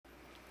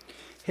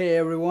Hey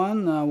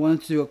everyone, I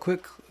wanted to do a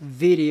quick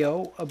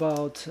video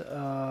about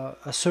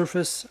a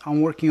surface I'm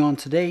working on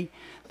today.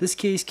 This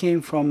case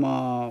came from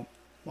a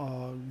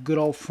good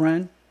old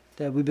friend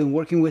that we've been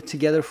working with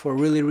together for a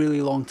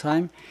really long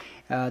time.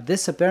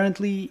 This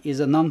apparently is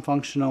a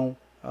non-functional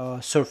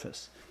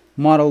surface,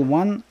 model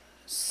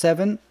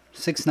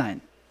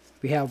 1769.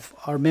 We have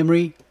our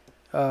memory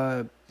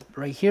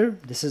right here.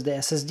 This is the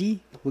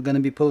SSD. We're going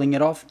to be pulling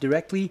it off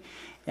directly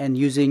and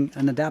using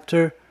an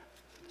adapter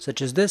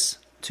such as this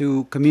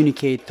to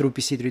communicate through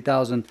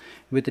PC3000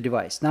 with the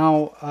device.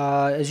 Now,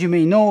 as you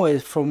may know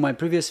from my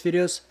previous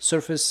videos,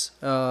 Surface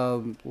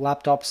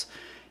laptops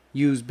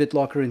use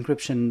BitLocker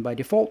encryption by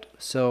default,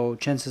 so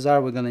chances are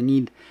we're going to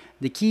need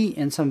the key.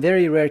 In some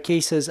very rare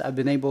cases, I've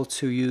been able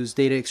to use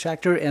data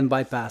extractor and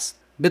bypass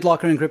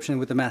BitLocker encryption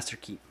with the master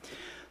key.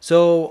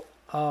 So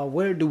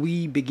where do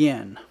we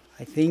begin?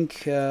 I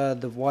think the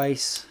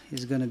device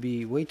is going to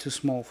be way too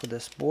small for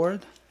this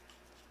board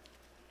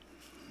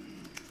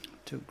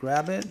to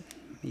grab it.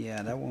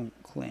 Yeah, that won't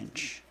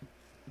clinch.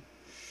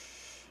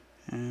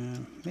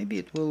 Maybe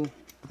it will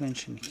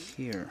clinch in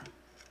here.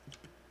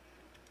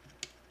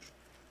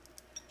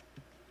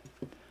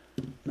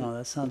 No,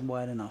 that's not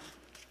wide enough.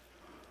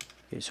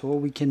 Okay, so what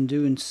we can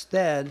do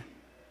instead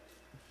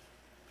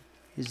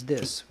is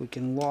this. We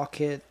can lock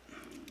it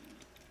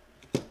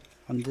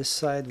on this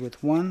side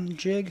with one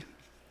jig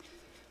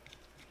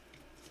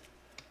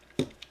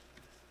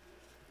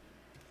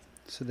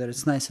so that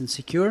it's nice and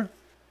secure.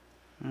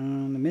 The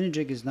mini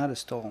jig is not a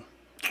stall,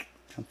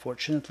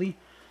 unfortunately.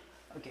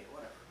 Okay,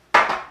 whatever.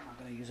 I'm not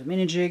gonna use a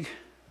mini jig.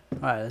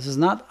 Alright, this is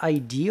not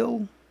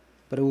ideal,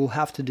 but it will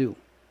have to do.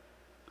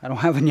 I don't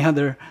have any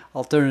other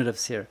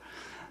alternatives here.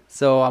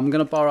 So I'm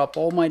gonna power up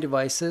all my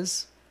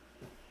devices.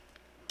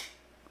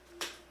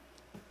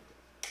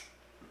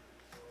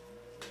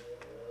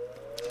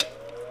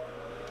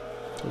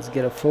 Let's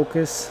get a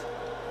focus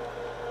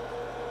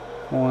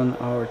on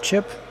our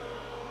chip.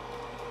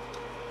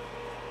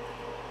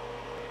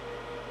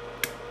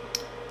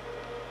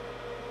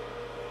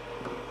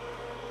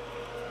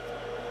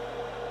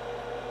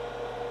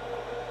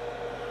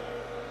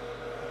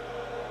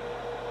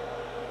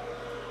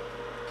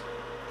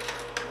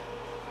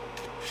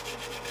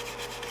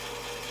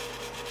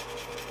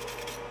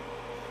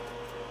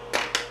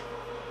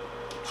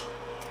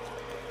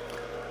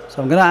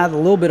 So I'm gonna add a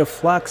little bit of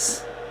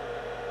flux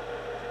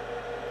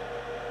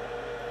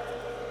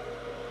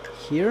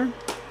here.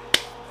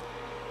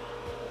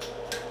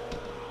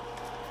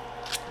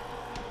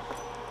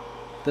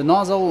 The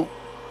nozzle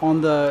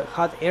on the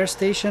hot air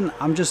station,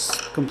 I'm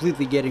just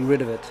completely getting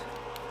rid of it.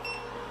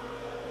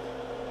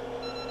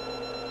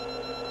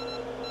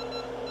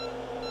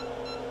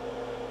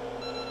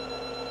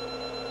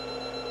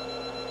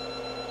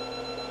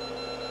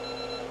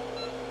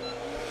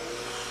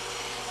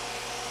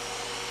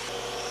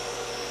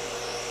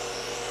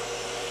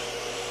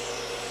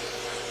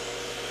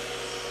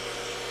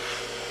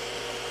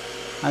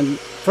 And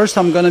first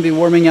I'm going to be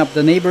warming up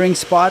the neighboring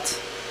spot.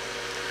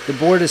 The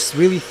board is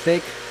really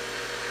thick.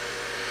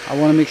 I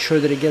want to make sure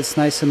that it gets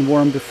nice and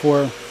warm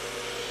before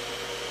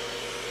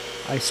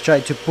I try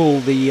to pull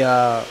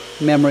the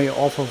memory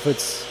off of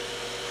its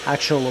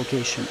actual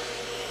location.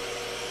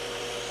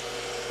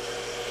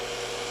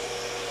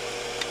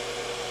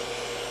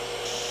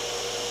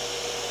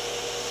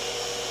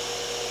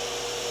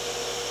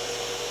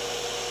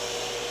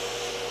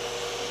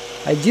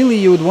 Ideally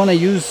you would want to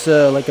use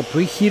like a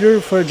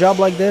preheater for a job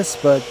like this,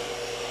 but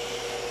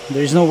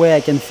there's no way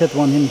I can fit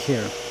one in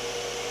here.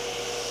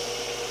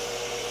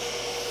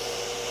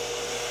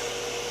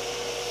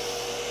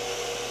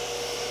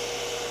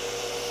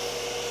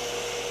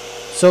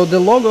 So the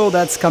logo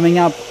that's coming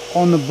up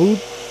on the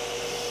boot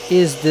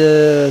is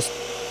the,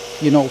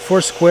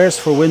 4 squares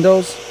for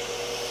Windows,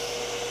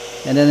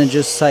 and then it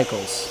just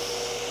cycles.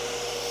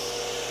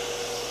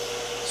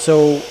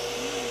 So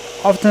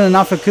often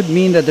enough it could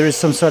mean that there is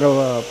some sort of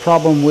a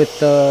problem with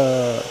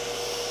the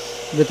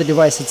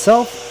device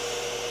itself,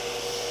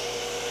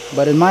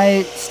 but in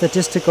my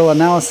statistical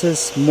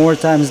analysis, more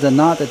times than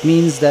not, it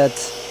means that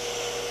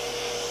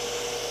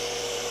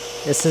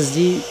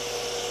SSD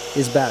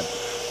is bad.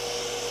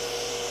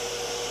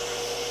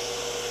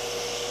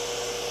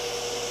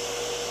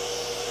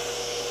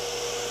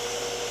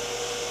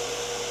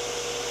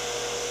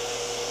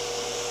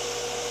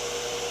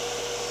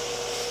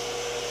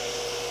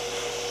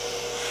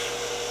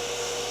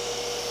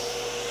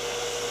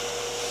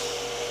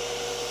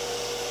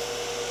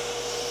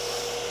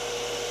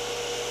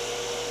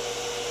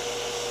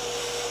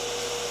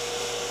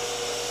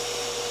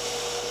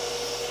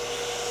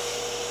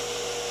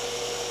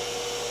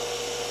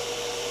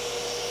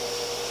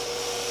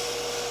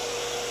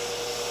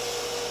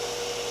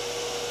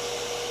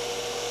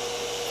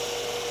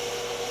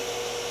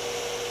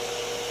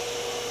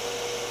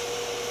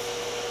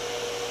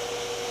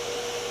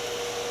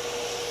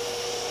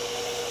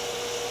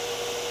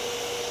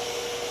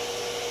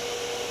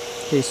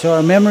 Okay, so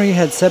our memory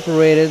had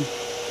separated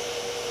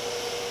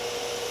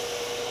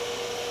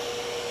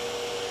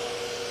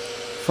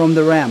from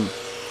the RAM.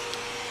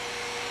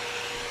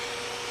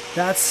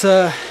 That's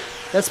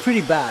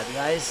pretty bad,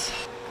 guys.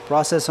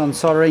 Process on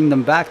soldering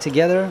them back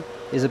together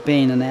is a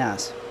pain in the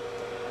ass.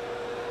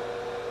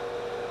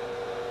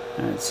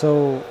 Alright,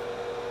 so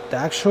the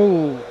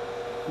actual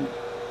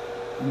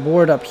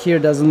board up here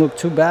doesn't look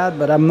too bad,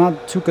 but I'm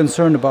not too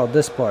concerned about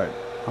this part.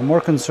 I'm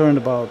more concerned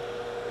about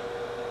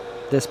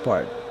this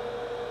part.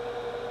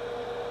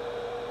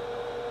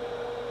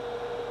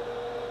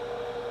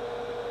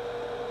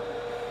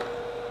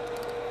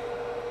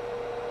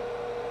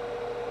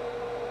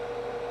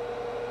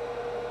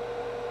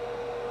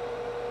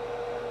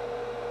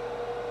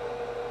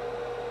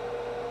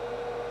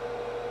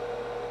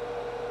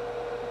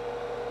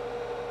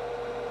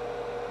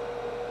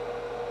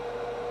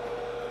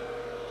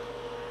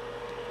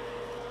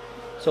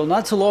 So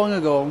not too long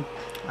ago,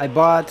 I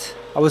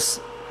was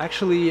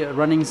actually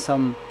running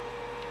some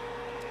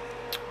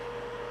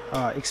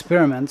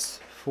experiments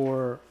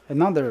for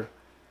another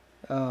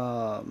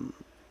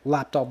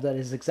laptop that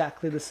is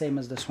exactly the same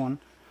as this one,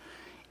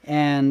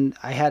 and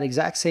I had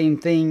exact same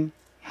thing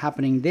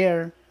happening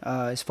there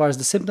as far as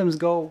the symptoms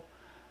go,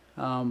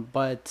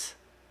 but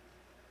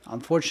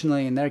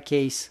unfortunately in their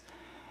case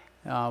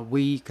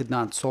we could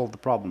not solve the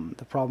problem.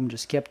 The problem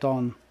just kept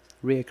on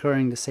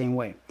reoccurring the same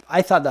way.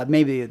 I thought that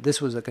maybe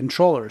this was a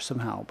controller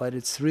somehow, but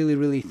it's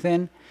really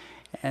thin,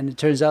 and it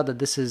turns out that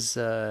this is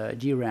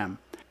DRAM.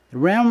 The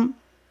RAM,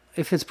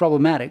 if it's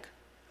problematic,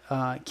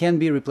 can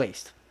be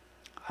replaced.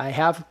 I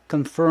have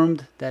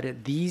confirmed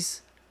that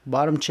these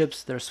bottom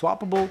chips, they're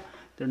swappable.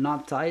 They're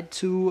not tied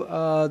to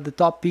the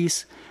top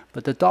piece,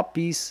 but the top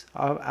piece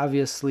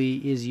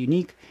obviously is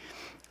unique.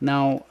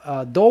 Now,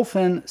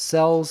 Dolphin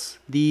sells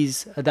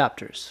these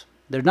adapters.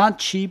 They're not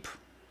cheap,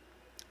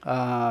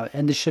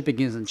 and the shipping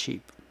isn't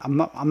cheap. I'm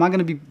not going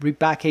to be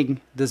repacking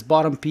this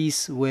bottom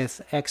piece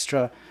with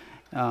extra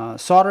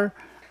solder.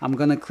 I'm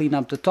going to clean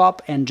up the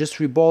top and just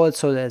reball it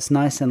so that it's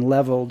nice and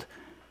leveled.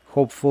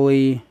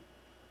 Hopefully,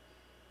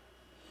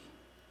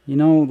 you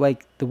know,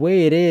 like the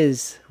way it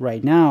is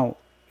right now,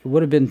 it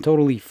would have been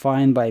totally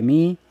fine by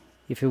me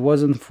if it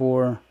wasn't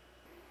for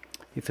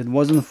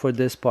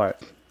this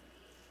part.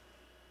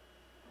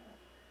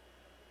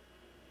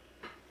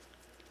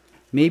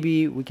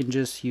 Maybe we can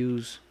just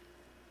use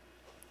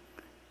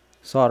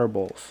solder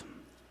balls.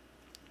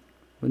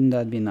 Wouldn't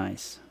that be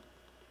nice?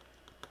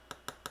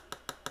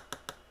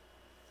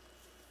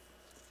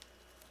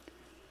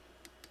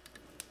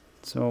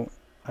 So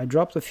I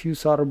dropped a few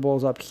solder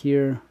balls up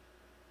here.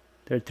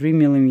 They're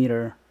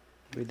 3mm.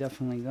 We're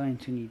definitely going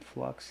to need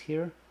flux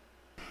here.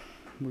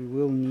 We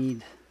will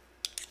need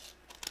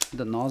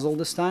the nozzle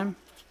this time.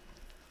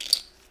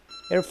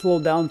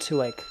 Airflow down to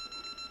like,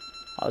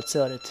 I'll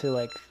set it to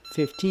like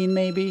 15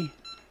 maybe.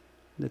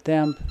 The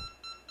temp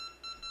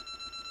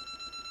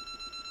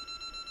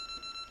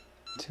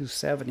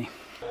 270.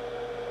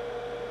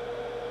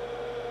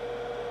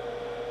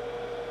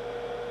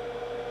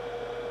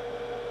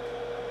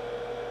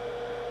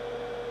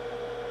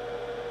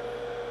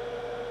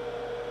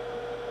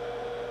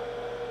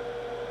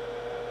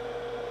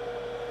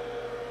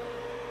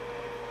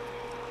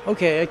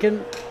 Okay, I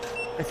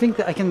think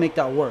that I can make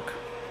that work.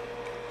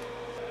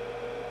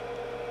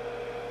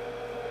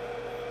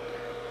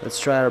 Let's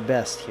try our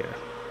best here.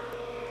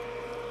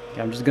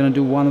 Okay, I'm just gonna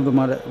do one of them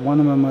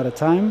at a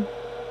time.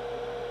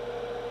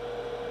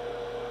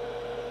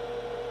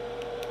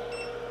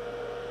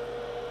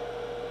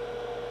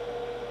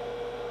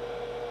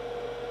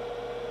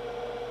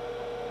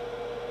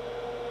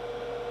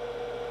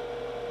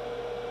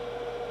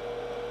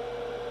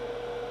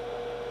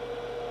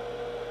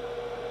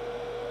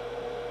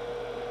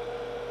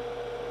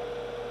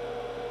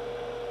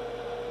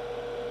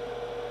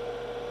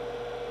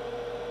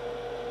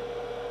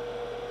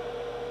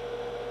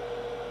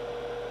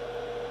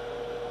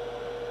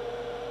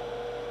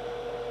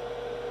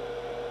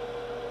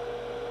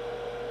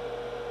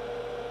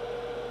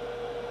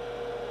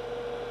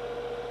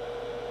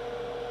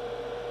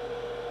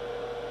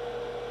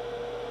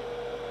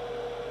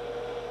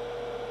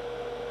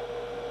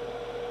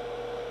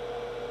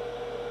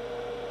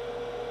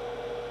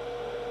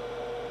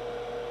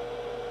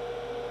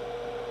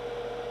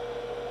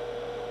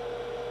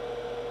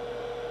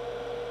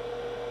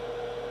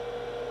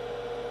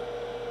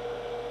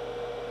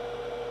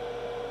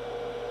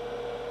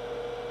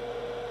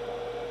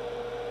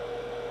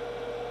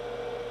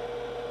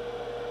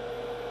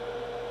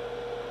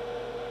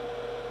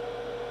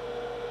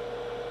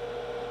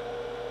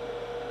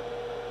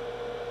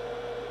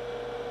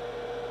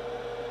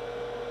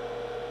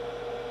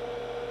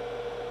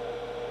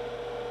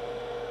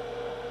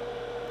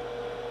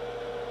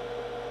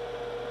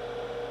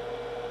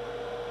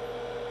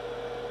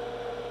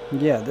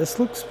 Yeah, this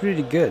looks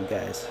pretty good,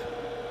 guys.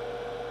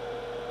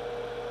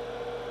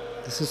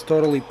 This is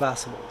totally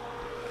passable.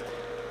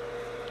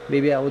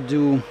 Maybe I will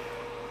do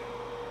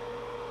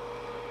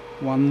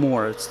one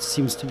more. It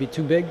seems to be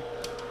too big.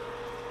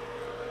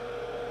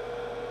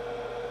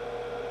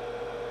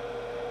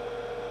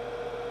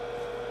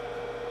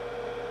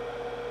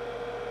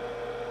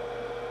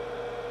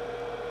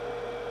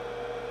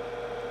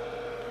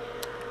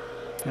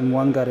 and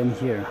one got in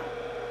here.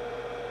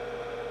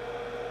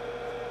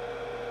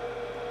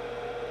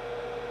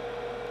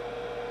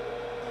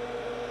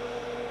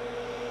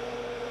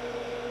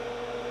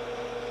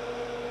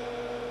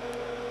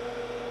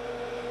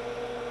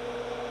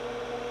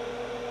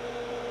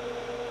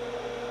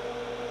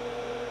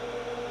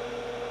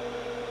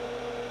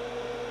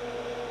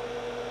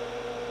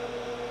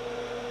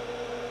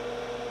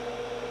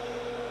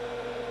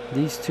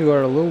 These two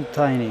are a little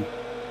tiny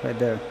right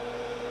there.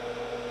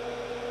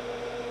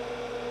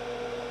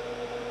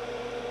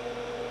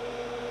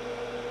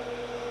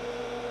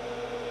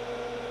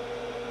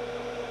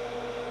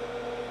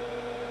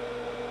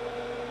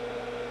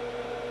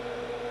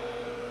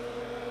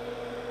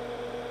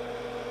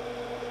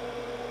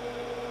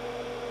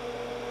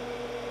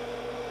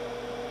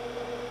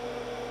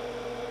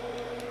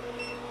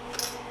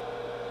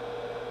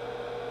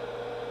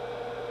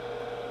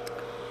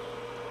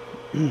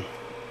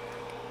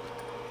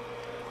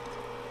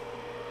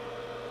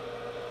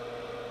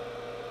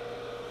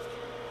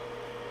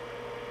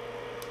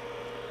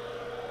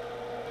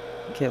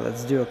 Okay,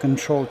 let's do a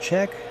control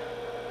check.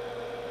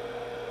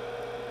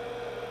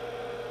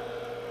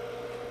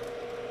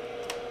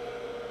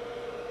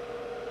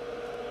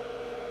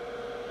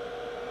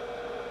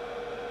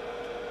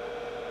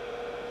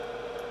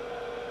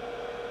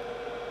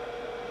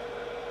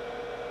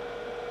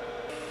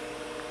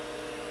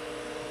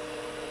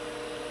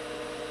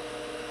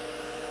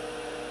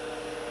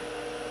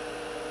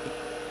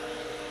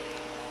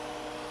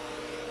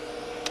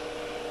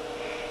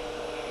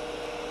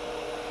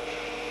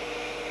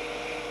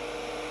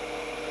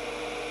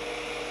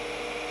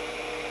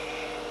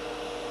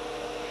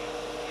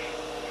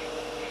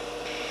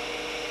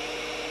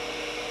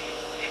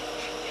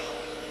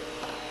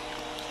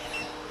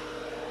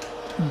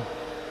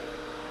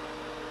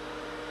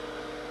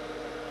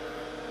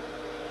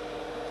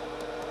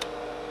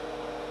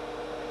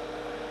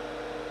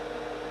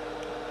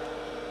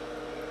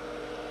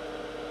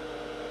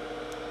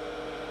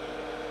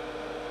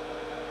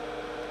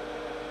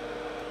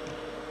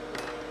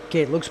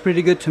 Okay, it looks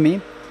pretty good to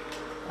me.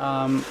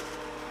 I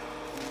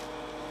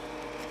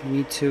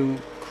need to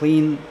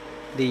clean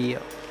the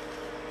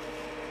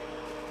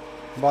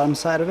bottom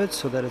side of it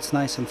so that it's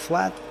nice and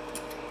flat.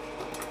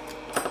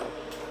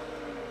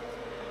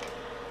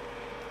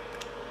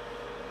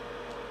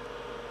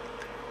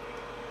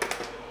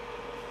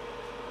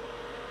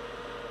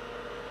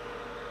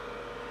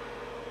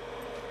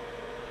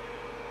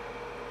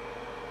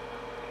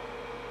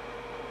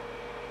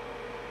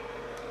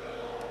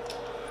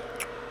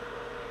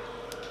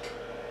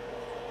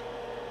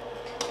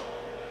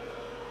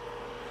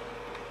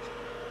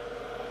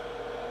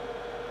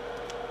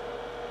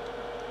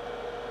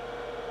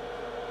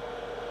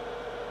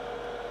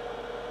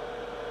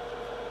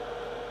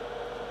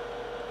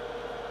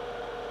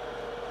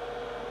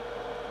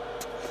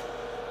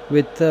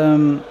 With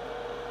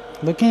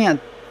looking at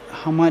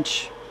how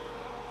much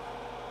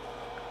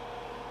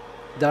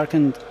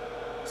darkened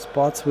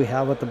spots we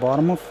have at the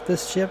bottom of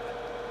this chip,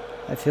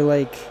 I feel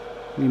like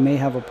we may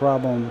have a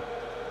problem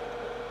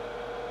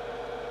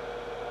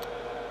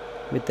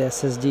with the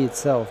SSD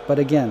itself. But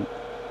again,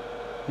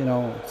 you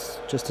know, it's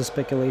just a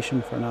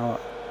speculation for now.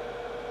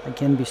 I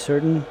can't be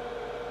certain.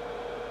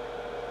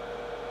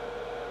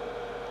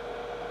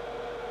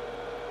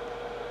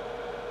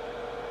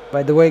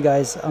 By the way,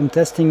 guys, I'm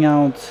testing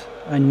out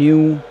a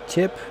new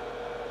tip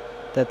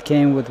that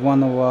came with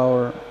one of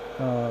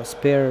our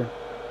spare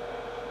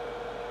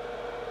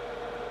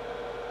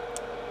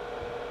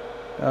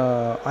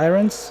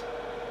irons.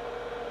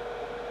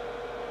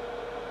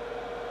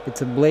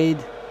 It's a blade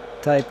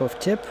type of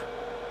tip.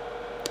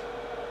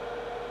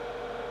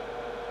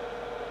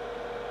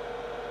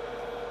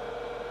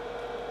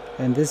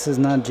 And this is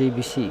not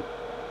JBC.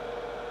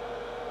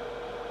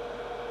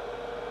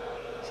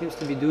 Seems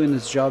to be doing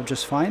its job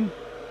just fine.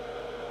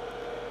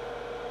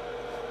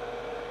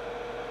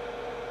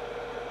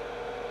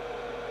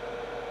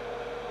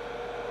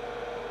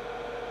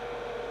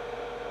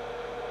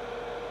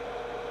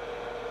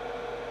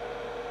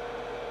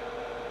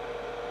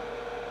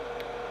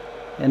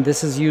 And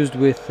this is used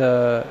with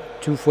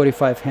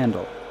 245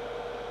 handle.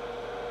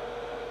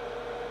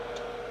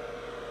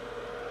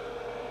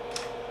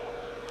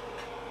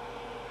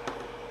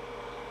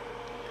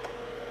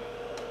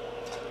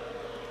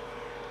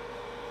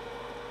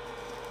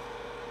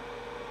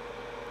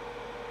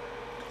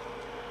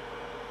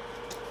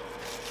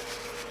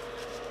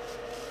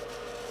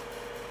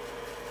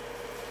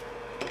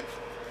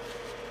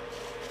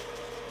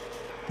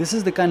 This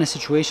is the kind of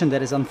situation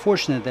that is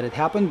unfortunate that it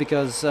happened,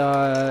 because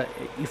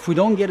if we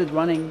don't get it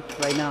running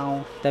right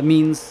now, that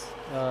means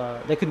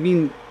that could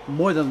mean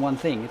more than one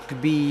thing. It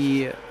could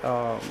be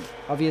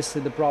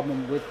obviously the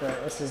problem with the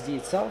SSD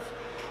itself,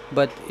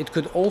 but it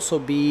could also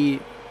be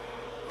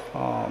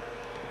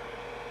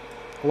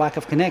lack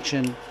of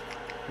connection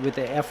with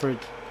the effort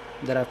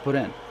that I've put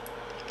in.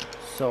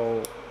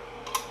 So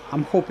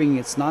I'm hoping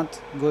it's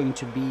not going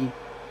to be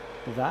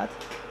that,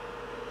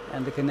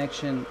 and the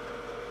connection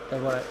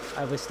that what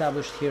I've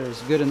established here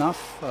is good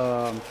enough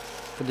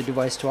for the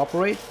device to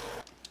operate.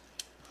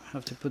 I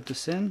have to put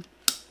this in,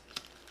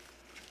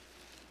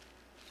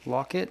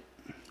 lock it,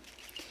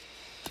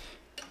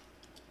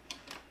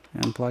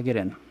 and plug it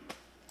in.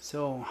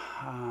 So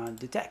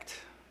detect.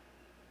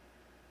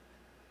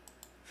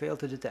 Fail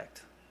to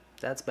detect.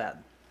 That's bad.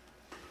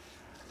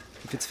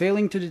 If it's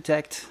failing to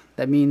detect,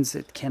 that means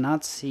it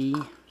cannot see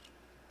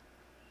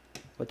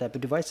what type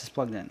of device is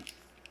plugged in.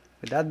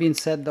 With that being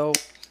said though,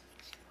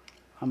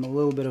 I'm a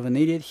little bit of an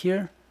idiot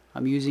here.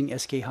 I'm using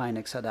SK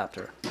Hynix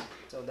adapter.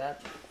 So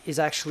that is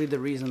actually the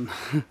reason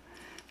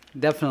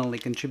definitely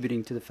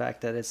contributing to the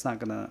fact that it's not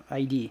gonna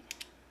ID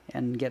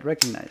and get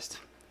recognized.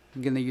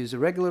 I'm gonna use a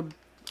regular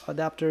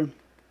adapter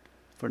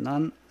for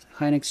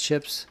non-Hynix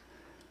chips.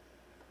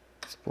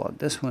 Let's plug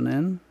this one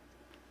in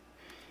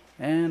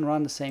and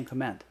run the same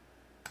command.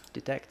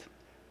 Detect.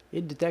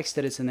 It detects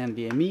that it's an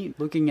NVMe.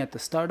 Looking at the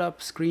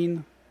startup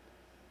screen,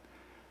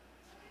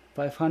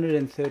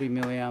 530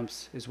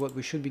 milliamps is what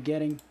we should be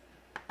getting.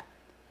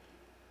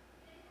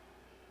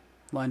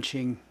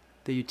 Launching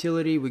the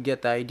utility, we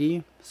get the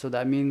ID, so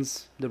that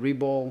means the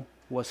reball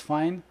was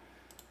fine.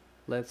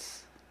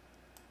 Let's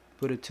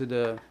put it to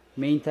the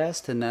main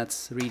test, and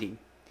that's reading.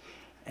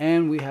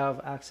 And we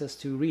have access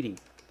to reading.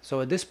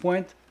 So at this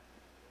point,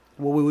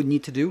 what we would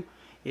need to do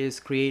is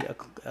create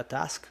a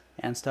task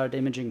and start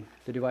imaging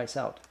the device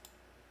out.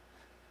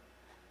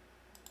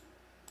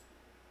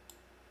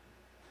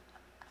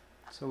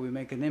 So we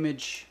make an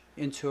image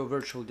into a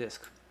virtual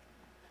disk.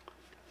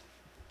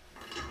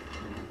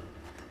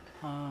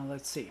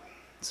 Let's see.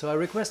 So I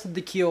requested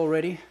the key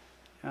already,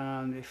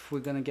 and if we're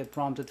gonna get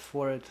prompted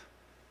for it,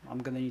 I'm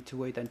gonna need to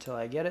wait until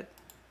I get it.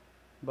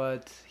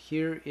 But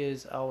here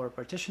is our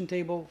partition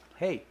table.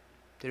 Hey,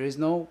 there is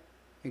no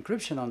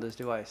encryption on this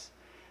device.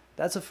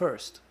 That's a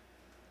first.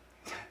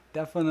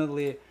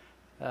 Definitely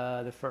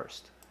the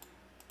first.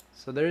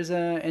 So there is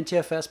a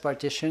NTFS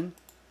partition.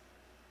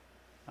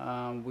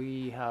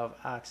 We have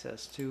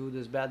access to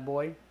this bad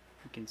boy.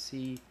 You can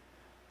see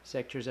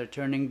sectors are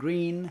turning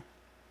green.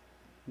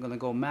 I'm gonna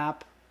go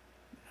map.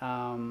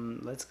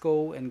 Let's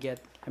go and get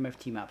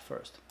MFT map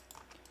first.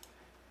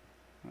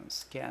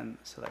 Scan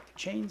select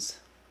chains.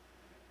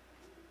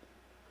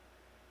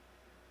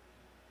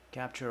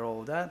 Capture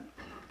all of that.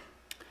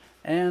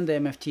 And the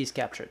MFT is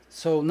captured.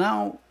 So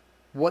now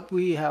what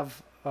we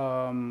have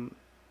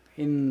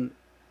in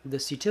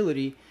this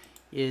utility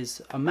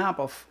is a map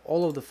of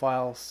all of the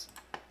files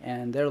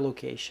and their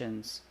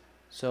locations.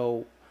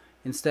 So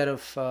instead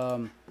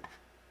of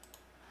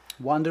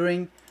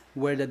wondering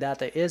where the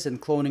data is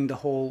and cloning the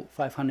whole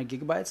 500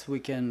 gigabytes,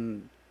 we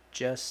can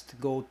just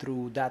go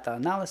through data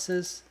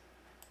analysis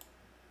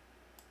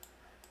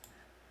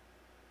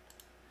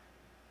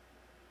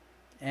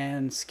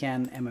and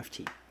scan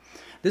MFT.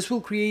 This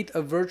will create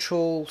a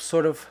virtual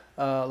sort of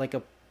like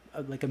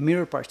a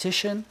mirror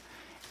partition,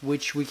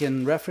 which we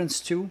can reference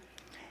to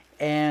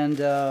and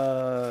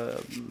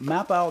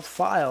map out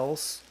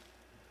files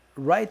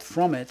right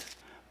from it.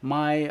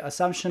 My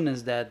assumption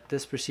is that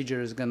this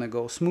procedure is gonna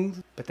go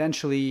smooth.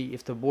 Potentially,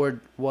 if the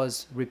board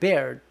was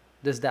repaired,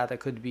 this data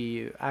could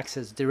be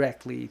accessed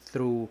directly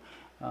through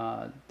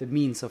the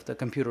means of the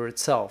computer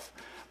itself.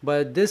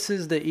 But this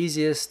is the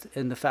easiest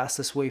and the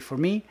fastest way for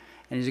me.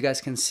 And as you guys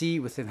can see,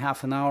 within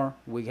half an hour,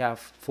 we have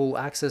full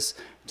access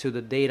to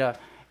the data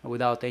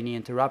without any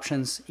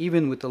interruptions,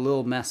 even with a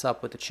little mess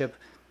up with the chip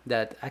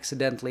that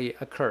accidentally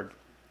occurred.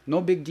 No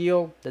big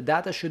deal, the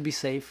data should be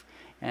safe.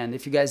 And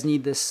if you guys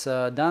need this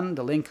done,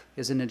 the link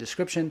is in the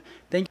description.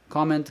 Thank you.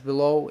 Comment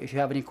below if you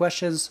have any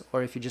questions,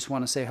 or if you just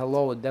want to say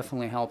hello. It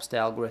definitely helps the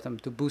algorithm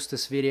to boost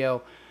this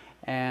video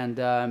and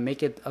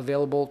make it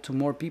available to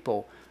more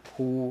people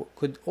who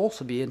could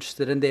also be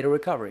interested in data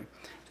recovery.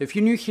 So if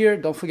you're new here,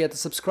 don't forget to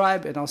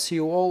subscribe, and I'll see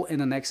you all in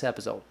the next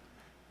episode.